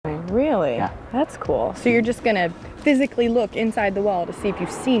Really? Yeah. That's cool. So you're just gonna physically look inside the wall to see if you've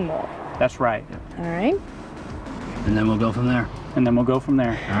seen mold. That's right. All right. And then we'll go from there.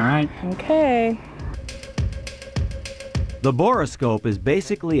 All right. Okay. The Borescope is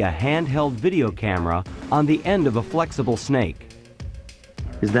basically a handheld video camera on the end of a flexible snake.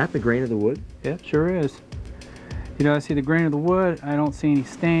 Is that the grain of the wood? Yeah, it sure is. You know, I see the grain of the wood. I don't see any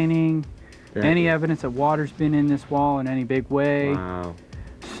staining, any evidence that water's been in this wall in any big way. Wow.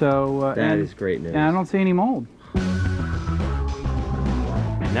 So That is great news. And I don't see any mold.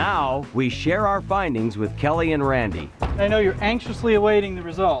 Now we share our findings with Kelly and Randy. I know you're anxiously awaiting the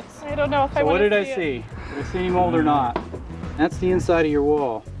results. I don't know if I So want what to did I see? Did I see any mold or not? That's the inside of your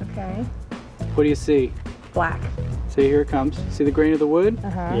wall. Okay. What do you see? Black. See, here it comes. See the grain of the wood?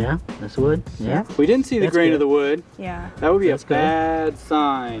 Uh-huh. Yeah, that's wood. Yeah. If we didn't see the That's grain good. of the wood, Yeah. that would be That's a good. bad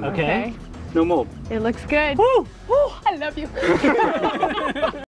sign. Okay. No mold. It looks good. Woo! Woo! I love you.